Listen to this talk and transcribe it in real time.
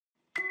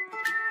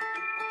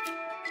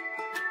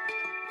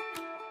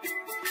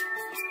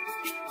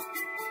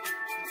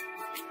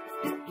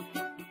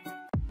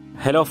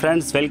Hello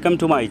friends, welcome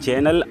to my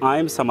channel. I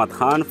am Samad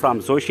Khan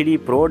from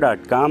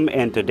sociallypro.com,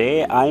 and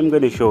today I am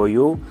going to show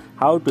you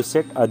how to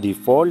set a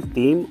default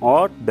theme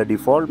or the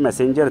default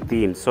messenger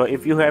theme. So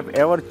if you have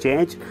ever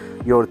changed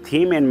your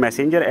theme in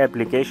messenger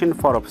application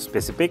for a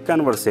specific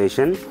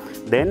conversation,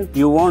 then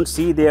you won't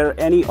see there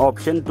any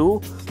option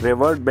to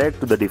revert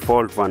back to the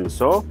default one.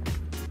 So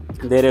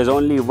there is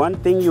only one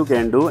thing you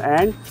can do,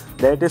 and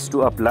that is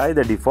to apply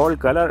the default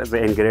color as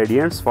the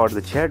ingredients for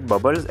the chat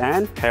bubbles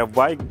and have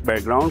white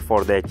background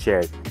for that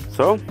chat.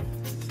 So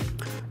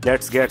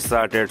let's get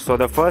started. So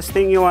the first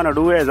thing you want to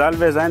do, as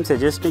always, I'm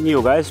suggesting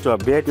you guys to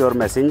update your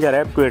messenger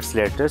app to its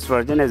latest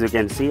version. As you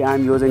can see,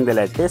 I'm using the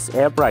latest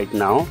app right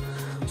now,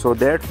 so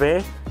that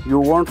way you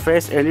won't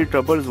face any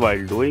troubles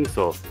while doing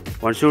so.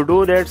 Once you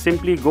do that,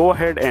 simply go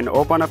ahead and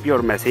open up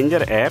your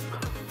messenger app.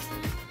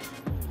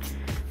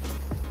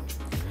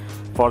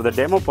 For the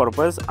demo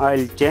purpose,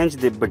 I'll change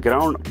the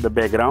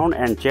background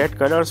and chat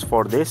colors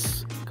for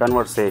this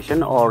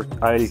conversation, or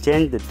I'll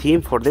change the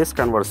theme for this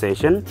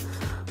conversation.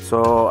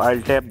 So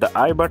I'll tap the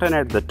I button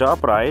at the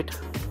top right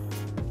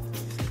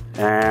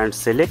and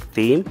select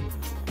theme,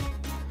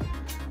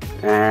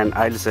 and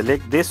I'll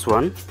select this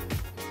one.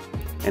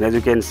 And as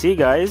you can see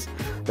guys,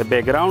 the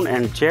background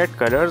and chat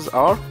colors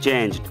are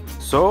changed.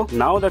 So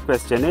now the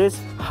question is,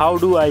 how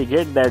do I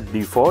get that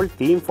default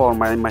theme for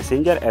my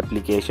messenger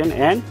application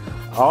and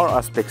or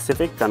a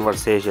specific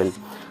conversation?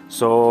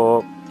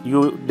 So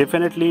you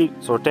definitely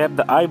tap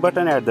the I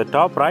button at the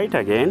top right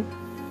again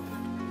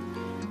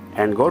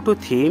and go to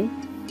theme.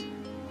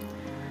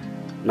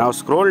 Now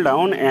scroll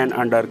down and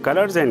under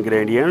colors and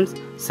gradients,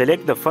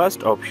 select the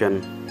first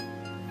option,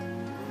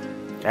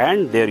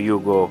 and there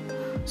you go.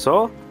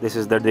 So this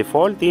is the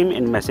default theme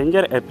in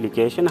messenger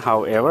application.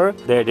 However,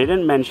 they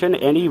didn't mention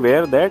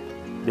anywhere that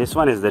this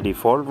one is the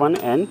default one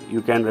and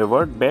you can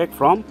revert back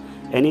from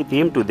any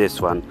theme to this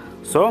one.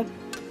 So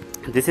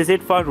this is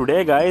it for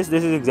today guys.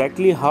 This is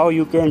exactly how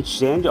you can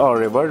change or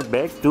revert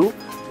back to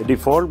the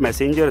default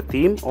messenger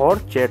theme or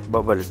chat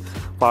bubbles.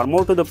 For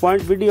more to the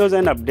point videos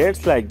and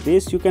updates like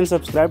this, you can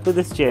subscribe to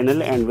this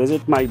channel and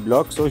visit my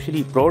blog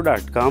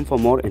sociallypro.com for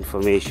more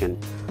information.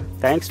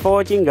 Thanks for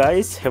watching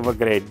guys. Have a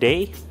great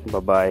day. Bye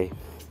bye.